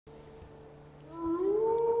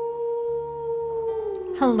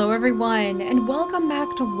Hello everyone, and welcome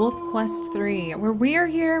back to Wolf Quest 3, where we are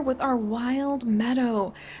here with our wild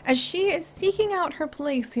Meadow, as she is seeking out her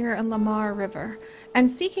place here in Lamar River, and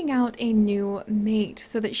seeking out a new mate,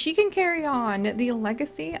 so that she can carry on the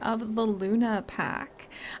legacy of the Luna Pack.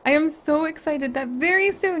 I am so excited that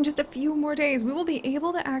very soon, just a few more days, we will be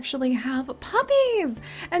able to actually have puppies!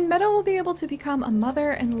 And Meadow will be able to become a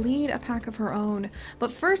mother and lead a pack of her own.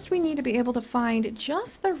 But first we need to be able to find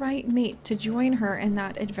just the right mate to join her in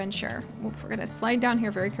that adventure. We're gonna slide down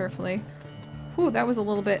here very carefully. Whew, that was a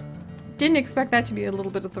little bit... Didn't expect that to be a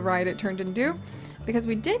little bit of the ride it turned into. Because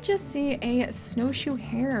we did just see a snowshoe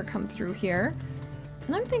hare come through here.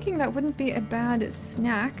 And I'm thinking that wouldn't be a bad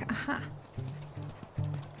snack. Aha!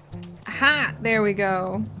 Aha! There we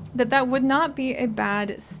go. That would not be a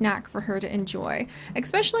bad snack for her to enjoy,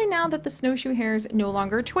 especially now that the snowshoe hares no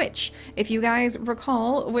longer twitch. If you guys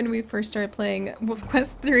recall, when we first started playing Wolf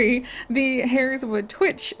Quest 3, the hares would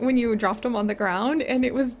twitch when you dropped them on the ground, and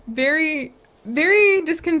it was very, very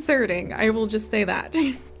disconcerting. I will just say that.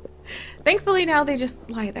 Thankfully now they just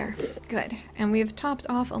lie there. Good. And we've topped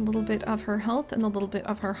off a little bit of her health and a little bit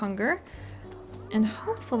of her hunger. And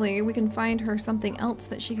hopefully we can find her something else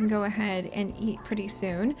that she can go ahead and eat pretty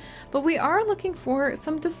soon. But we are looking for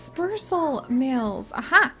some dispersal males.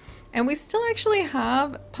 Aha! And we still actually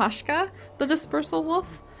have Pashka, the dispersal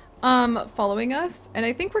wolf, following us. And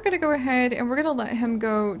I think we're going to go ahead and we're going to let him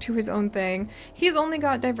go to his own thing. He's only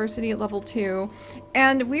got diversity at level 2.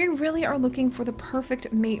 And we really are looking for the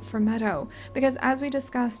perfect mate for Meadow. Because as we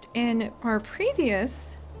discussed in our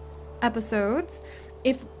previous episodes,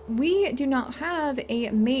 if we do not have a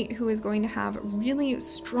mate who is going to have really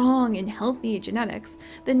strong and healthy genetics,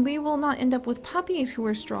 then we will not end up with puppies who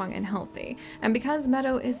are strong and healthy. And because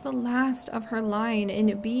Meadow is the last of her line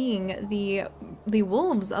in being the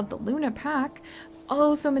wolves of the Luna Pack,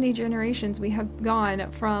 oh, so many generations we have gone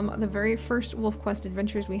from the very first Wolf Quest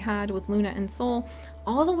adventures we had with Luna and Soul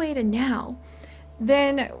all the way to now.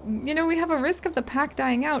 Then, you know, we have a risk of the pack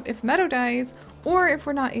dying out if Meadow dies, or if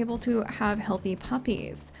we're not able to have healthy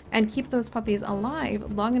puppies and keep those puppies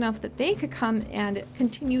alive long enough that they could come and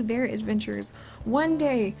continue their adventures one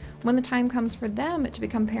day when the time comes for them to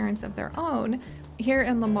become parents of their own here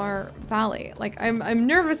in Lamar Valley. Like, I'm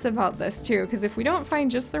nervous about this too, because if we don't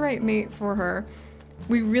find just the right mate for her,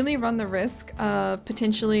 we really run the risk of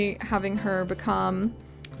potentially having her become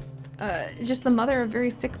just the mother of very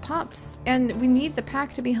sick pups, and we need the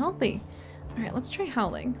pack to be healthy. All right, let's try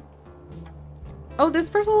howling. Oh,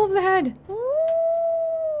 dispersal wolves ahead.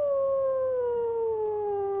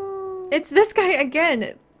 It's this guy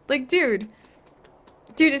again. Like, dude,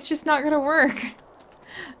 it's just not gonna work.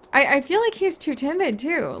 I feel like he's too timid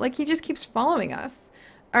too. Like, he just keeps following us.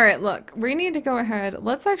 All right, look, we need to go ahead.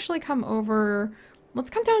 Let's actually come over. Let's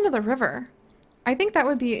come down to the river. I think that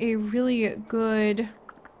would be a really good...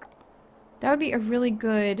 That would be a really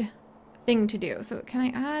good thing to do. So can I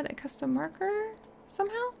add a custom marker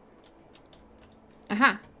somehow?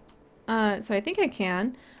 Aha. So I think I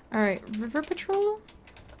can. All right, river patrol.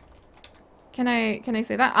 Can I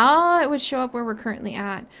say that? Ah, it would show up where we're currently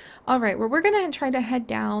at. All right, well, we're gonna try to head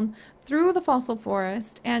down through the fossil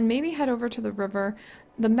forest and maybe head over to the river,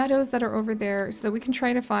 the meadows that are over there, so that we can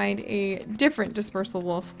try to find a different dispersal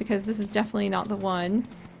wolf, because this is definitely not the one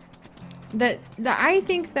that I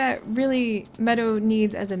think that really Meadow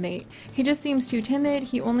needs as a mate. He just seems too timid.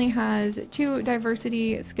 He only has 2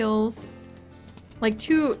 diversity skills, like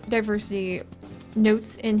 2 diversity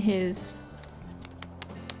notes in his...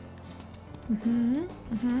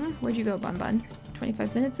 Where'd you go, Bun Bun?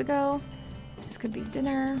 25 minutes ago. This could be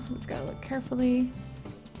dinner. We've got to look carefully.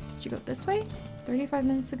 Did you go this way? 35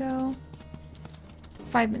 minutes ago.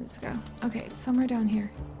 5 minutes ago. Okay, it's somewhere down here.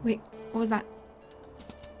 Wait, what was that?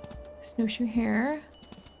 Snowshoe hare,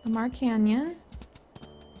 Lamar Canyon.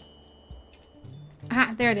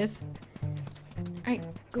 Ah, there it is. Alright,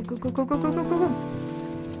 go, go, go, go, go, go, go, go, go.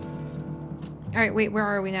 Alright, wait, where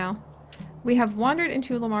are we now? We have wandered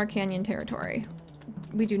into Lamar Canyon territory.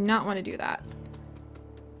 We do not want to do that.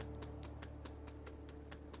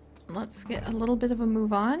 Let's get a little bit of a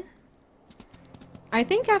move on. I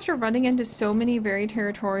think after running into so many very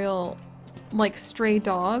territorial, like, stray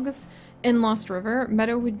dogs in Lost River,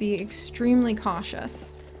 Meadow would be extremely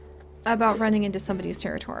cautious about running into somebody's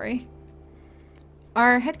territory.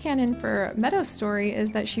 Our headcanon for Meadow's story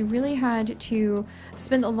is that she really had to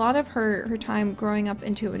spend a lot of her time growing up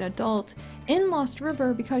into an adult in Lost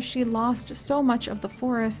River because she lost so much of the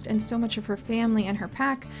forest and so much of her family and her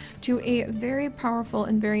pack to a very powerful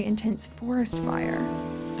and very intense forest fire.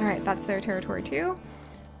 Alright, that's their territory too.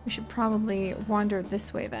 We should probably wander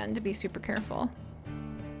this way then to be super careful.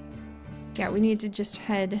 yeah, we need to just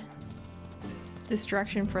head this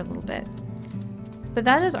direction for a little bit. But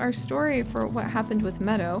that is our story for what happened with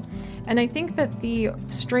Meadow. And I think that the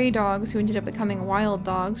stray dogs who ended up becoming wild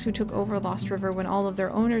dogs who took over Lost River when all of their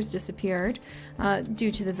owners disappeared,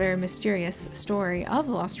 due to the very mysterious story of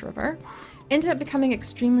Lost River, ended up becoming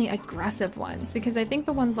extremely aggressive ones, because I think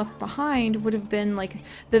the ones left behind would have been like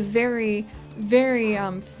the very, very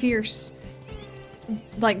fierce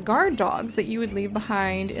like guard dogs that you would leave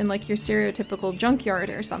behind in like your stereotypical junkyard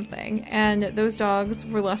or something, and those dogs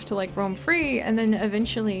were left to like roam free and then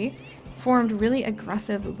eventually formed really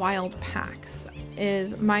aggressive wild packs,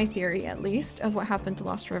 is my theory at least of what happened to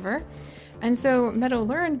Lost River. And so Meadow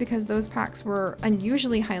learned, because those packs were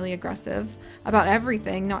unusually highly aggressive about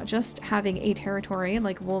everything, not just having a territory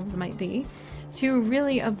like wolves might be, to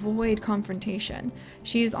really avoid confrontation.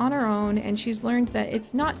 She's on her own, and she's learned that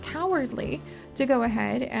it's not cowardly to go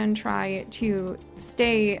ahead and try to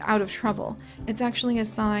stay out of trouble. It's actually a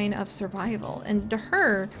sign of survival. And to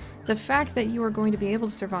her, the fact that you are going to be able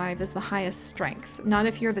to survive is the highest strength. Not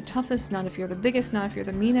if you're the toughest, not if you're the biggest, not if you're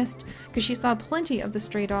the meanest, because she saw plenty of the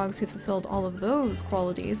stray dogs who fulfilled all of those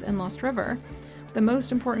qualities in Lost River. The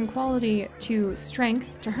most important quality to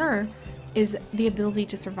strength to her is the ability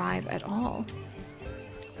to survive at all.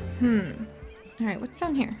 Alright, what's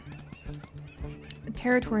down here? A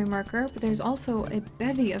territory marker, but there's also a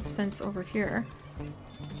bevy of scents over here.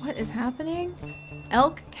 What is happening?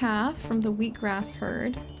 Elk calf from the wheatgrass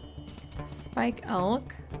herd. Spike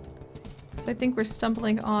elk. So I think we're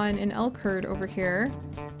stumbling on an elk herd over here.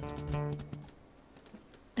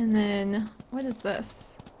 And then, what is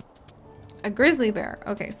this? A grizzly bear.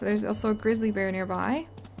 Okay, so there's also a grizzly bear nearby.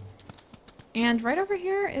 And right over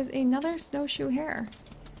here is another snowshoe hare.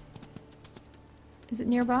 Is it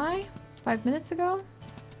nearby? 5 minutes ago?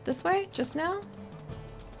 This way? Just now?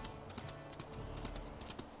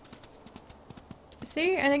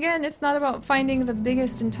 See? And again, it's not about finding the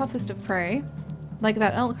biggest and toughest of prey, like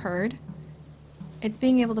that elk herd. It's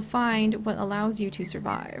being able to find what allows you to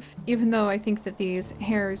survive, even though I think that these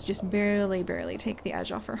hares just barely take the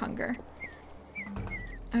edge off her hunger.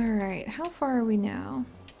 Alright, how far are we now?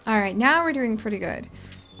 Alright, now we're doing pretty good.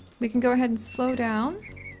 We can go ahead and slow down.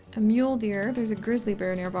 A mule deer, there's a grizzly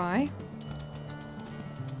bear nearby.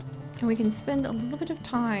 And we can spend a little bit of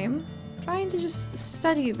time trying to just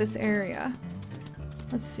study this area.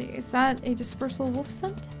 Let's see, is that a dispersal wolf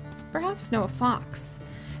scent? Perhaps? No, a fox.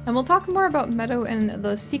 And we'll talk more about Meadow and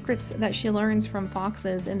the secrets that she learns from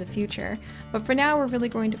foxes in the future. But for now, we're really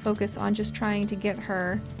going to focus on just trying to get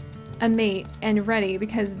her a mate and ready,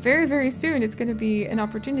 because very, very soon it's going to be an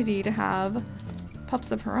opportunity to have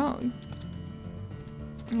pups of her own.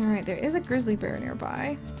 Alright, there is a grizzly bear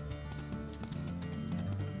nearby.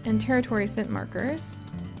 And territory scent markers.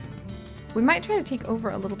 We might try to take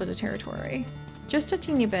over a little bit of territory. Just a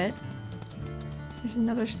teeny bit. There's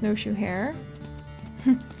another snowshoe hare.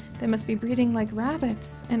 They must be breeding like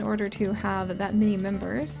rabbits in order to have that many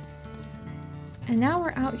members. And now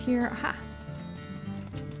we're out here. Aha!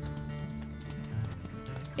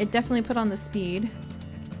 It definitely put on the speed.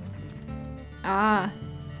 Ah!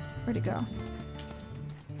 Where'd it go?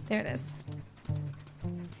 There it is.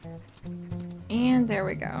 And there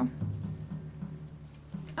we go.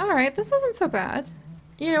 Alright, this isn't so bad.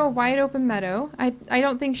 You know, wide open meadow. I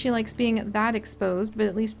don't think she likes being that exposed, but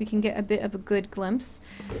at least we can get a bit of a good glimpse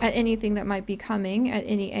at anything that might be coming at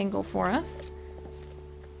any angle for us.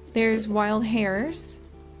 There's wild hares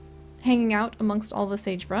hanging out amongst all the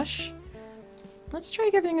sagebrush. Let's try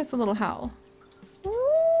giving us a little howl.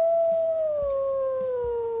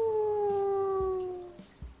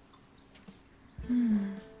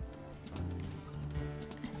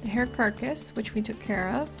 The hare carcass, which we took care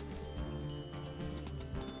of.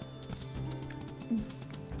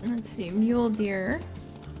 Let's see, mule deer,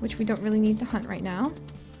 which we don't really need to hunt right now.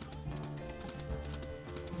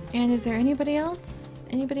 And is there anybody else?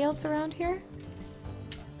 Anybody else around here?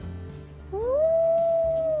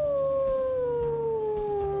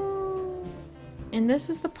 And this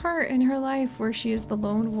is the part in her life where she is the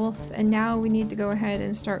lone wolf, and now we need to go ahead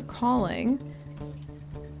and start calling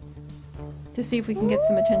to see if we can get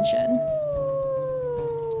some attention.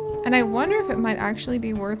 And I wonder if it might actually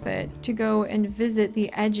be worth it to go and visit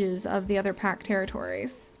the edges of the other pack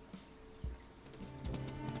territories.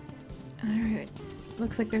 Alright,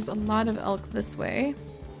 looks like there's a lot of elk this way.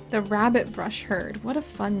 The rabbit brush herd, what a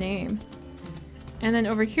fun name. And then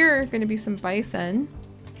over here, going to be some bison.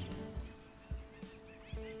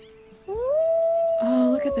 Oh,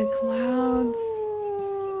 look at the clouds.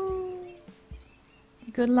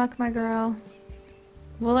 Good luck, my girl.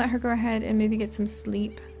 We'll let her go ahead and maybe get some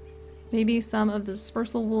sleep. Maybe some of the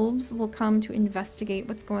dispersal wolves will come to investigate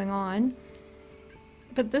what's going on.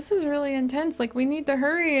 But this is really intense. Like, we need to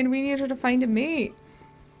hurry and we need her to find a mate.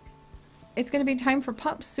 It's going to be time for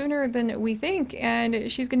pups sooner than we think, and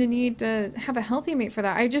she's going to need to have a healthy mate for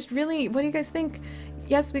that. I just really... What do you guys think?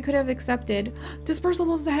 Yes, we could have accepted. Dispersal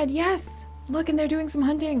wolves ahead. Yes! Look, and they're doing some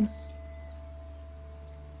hunting.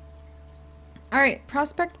 Alright,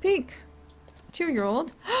 Prospect Peak.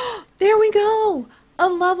 2-year-old. There we go! A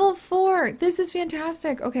level 4! This is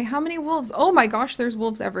fantastic. Okay, how many wolves? Oh my gosh, there's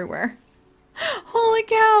wolves everywhere. Holy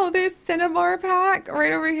cow! There's Cinnabar Pack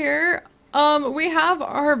right over here. We have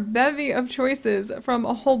our bevy of choices from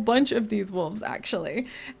a whole bunch of these wolves, actually.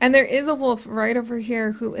 And there is a wolf right over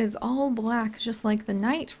here who is all black, just like the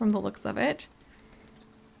knight from the looks of it.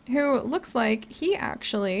 Who looks like he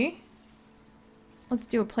actually... Let's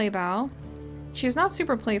do a play bow. She's not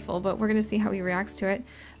super playful, but we're going to see how he reacts to it.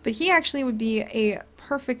 But he actually would be a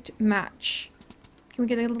perfect match. Can we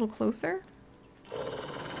get a little closer?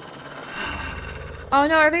 Oh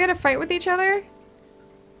no, are they going to fight with each other?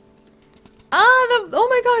 Oh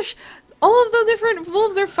my gosh! All of the different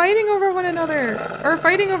wolves are fighting over one another! Or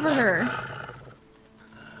fighting over her.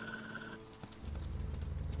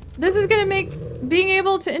 This is gonna make being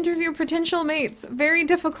able to interview potential mates very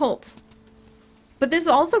difficult. But this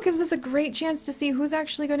also gives us a great chance to see who's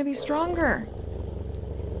actually going to be stronger.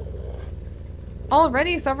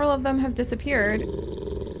 Already several of them have disappeared.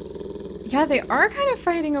 Yeah, they are kind of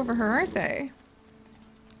fighting over her, aren't they?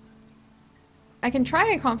 I can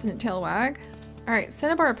try a confident tail wag. Alright,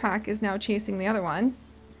 Cinnabar Pack is now chasing the other one.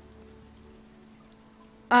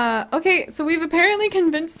 Okay, so we've apparently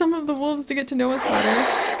convinced some of the wolves to get to know us better.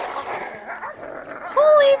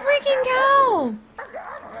 Holy freaking cow!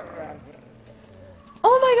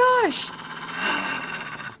 Oh my gosh!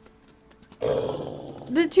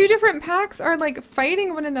 The two different packs are like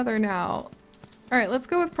fighting one another now. Alright, let's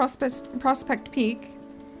go with Prospect Peak.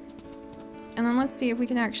 And then let's see if we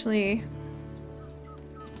can actually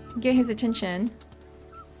get his attention,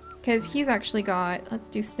 because he's actually got... Let's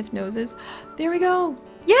do sniff noses. There we go!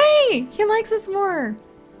 Yay! He likes us more!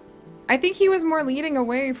 I think he was more leading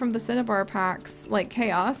away from the Cinnabar Pack's, like,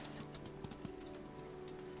 chaos.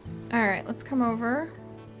 Alright, let's come over.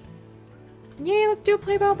 Yay, let's do a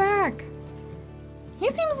play bow back! He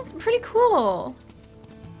seems pretty cool!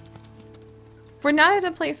 We're not at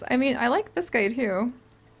a place... I mean, I like this guy too.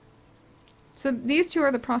 So these two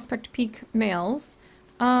are the Prospect Peak males.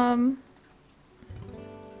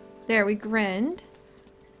 There, we grinned.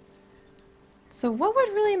 So what would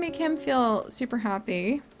really make him feel super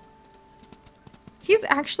happy? He's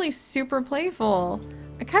actually super playful.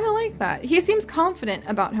 I kind of like that. He seems confident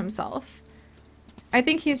about himself. I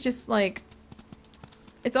think he's just like...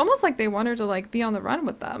 It's almost like they want her to like be on the run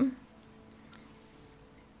with them.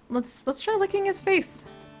 Let's try licking his face.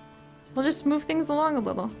 We'll just move things along a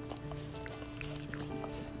little.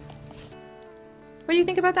 What do you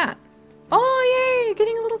think about that? Oh, yay!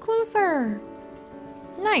 Getting a little closer.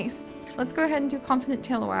 Nice. Let's go ahead and do confident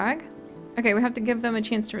tail wag. Okay, we have to give them a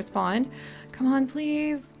chance to respond. Come on,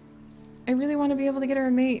 please. I really want to be able to get her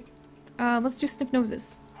a mate. Let's do sniff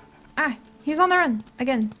noses. Ah, he's on the run.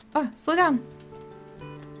 Again. Oh, slow down.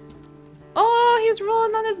 Oh, he's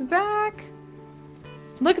rolling on his back.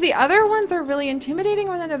 Look, the other ones are really intimidating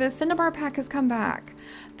one another. The Cinnabar Pack has come back.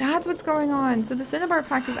 That's what's going on. So the Cinnabar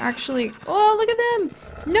Pack is actually... Oh, look at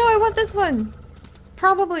them! No, I want this one!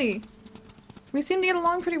 Probably. We seem to get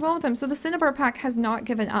along pretty well with them. So the Cinnabar Pack has not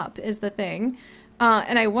given up, is the thing.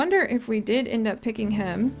 And I wonder if we did end up picking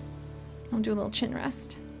him. I'll do a little chin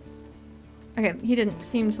rest. Okay, he didn't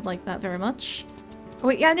seem to like that very much. Oh,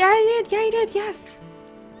 wait, yeah, he did! Yeah, he did, yes!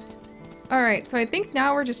 Alright, so I think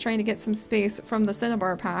now we're just trying to get some space from the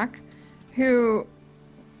Cinnabar Pack, who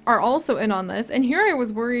are also in on this. And here I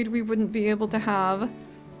was worried we wouldn't be able to have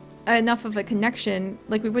enough of a connection,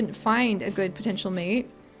 like we wouldn't find a good potential mate.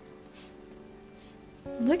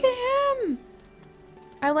 Look at him!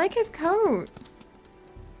 I like his coat.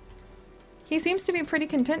 He seems to be pretty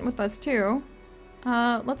content with us too.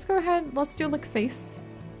 Let's go ahead, let's do lick face.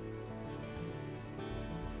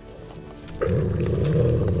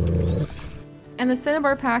 And the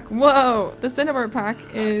Cinnabar Pack, whoa! The Cinnabar Pack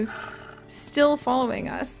is still following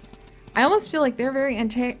us. I almost feel like they're very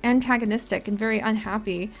antagonistic and very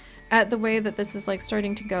unhappy at the way that this is like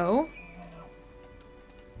starting to go.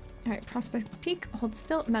 Alright, Prospect Peak, hold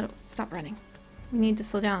still. Meadow, stop running. We need to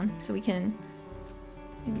slow down so we can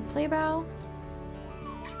maybe play bow.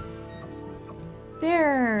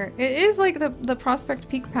 There! It is like the Prospect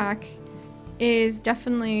Peak pack is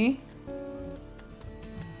definitely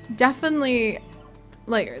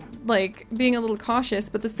like being a little cautious,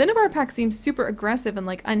 but the Cinnabar pack seems super aggressive and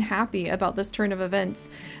like unhappy about this turn of events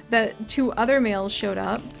that 2 other males showed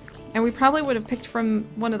up, and we probably would have picked from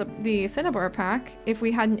one of the Cinnabar pack if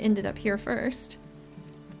we hadn't ended up here first,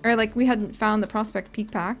 or like we hadn't found the Prospect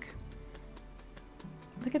Peak pack.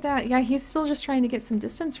 Look at that. Yeah, he's still just trying to get some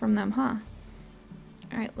distance from them, huh?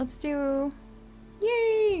 All right, let's do,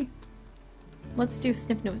 yay, let's do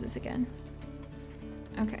sniff noses again.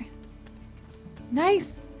 Okay.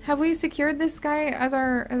 Nice! Have we secured this guy as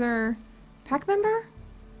our pack member?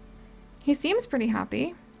 He seems pretty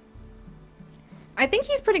happy. I think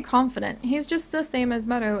he's pretty confident. He's just the same as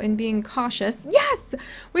Meadow in being cautious. Yes!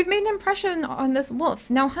 We've made an impression on this wolf.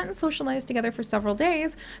 Now hunt and socialize together for several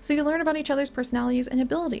days so you learn about each other's personalities and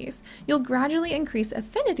abilities. You'll gradually increase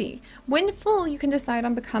affinity. When full, you can decide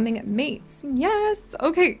on becoming mates. Yes!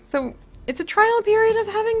 Okay, so it's a trial period of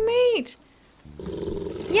having mate.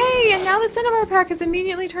 Yay! And now the Cinnabar pack has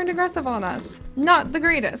immediately turned aggressive on us. Not the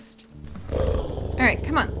greatest. Alright,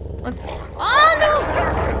 come on. Let's... Oh, no!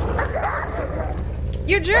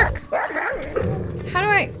 You jerk! How do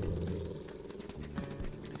I...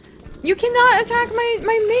 You cannot attack my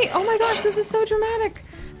mate! Oh my gosh, this is so dramatic!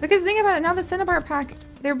 Because think about it, now the Cinnabar pack,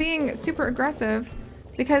 they're being super aggressive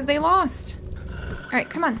because they lost. Alright,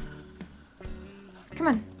 come on. Come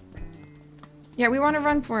on. Yeah, we want to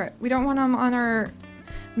run for it. We don't want them on our...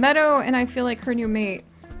 Meadow and I feel like her new mate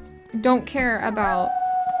don't care about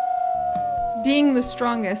being the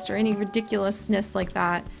strongest or any ridiculousness like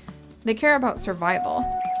that. They care about survival.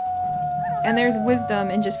 And there's wisdom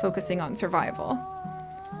in just focusing on survival.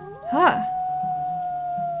 Huh.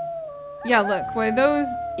 Yeah, look, while those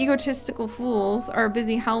egotistical fools are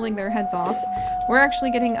busy howling their heads off, we're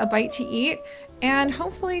actually getting a bite to eat and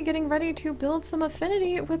hopefully getting ready to build some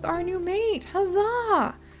affinity with our new mate.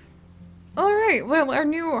 Huzzah! Alright, well, our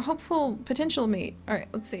new hopeful potential mate. Alright,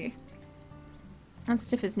 let's see. Let's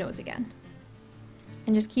sniff his nose again.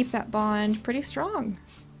 And just keep that bond pretty strong.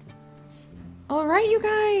 Alright, you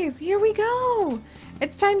guys, here we go!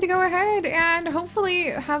 It's time to go ahead and hopefully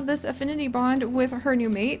have this affinity bond with her new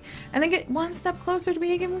mate and then get one step closer to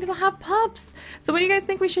being able to have pups. So what do you guys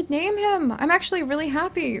think we should name him? I'm actually really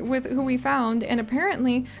happy with who we found, and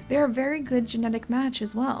apparently they're a very good genetic match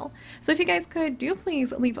as well. So if you guys could, do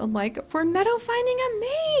please leave a like for Meadow finding a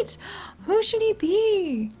mate. Who should he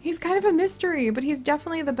be? He's kind of a mystery, but he's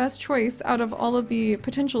definitely the best choice out of all of the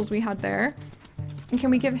potentials we had there. And can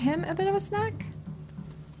we give him a bit of a snack?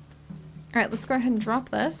 Alright, let's go ahead and drop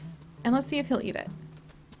this, and let's see if he'll eat it.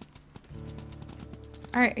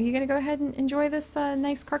 Alright, are you gonna go ahead and enjoy this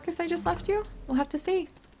nice carcass I just left you? We'll have to see.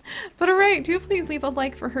 But alright, do please leave a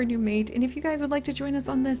like for her new mate, and if you guys would like to join us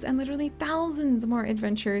on this and literally thousands more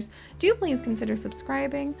adventures, do please consider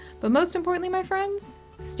subscribing. But most importantly, my friends,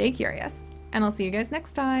 stay curious, and I'll see you guys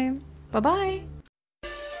next time. Bye-bye!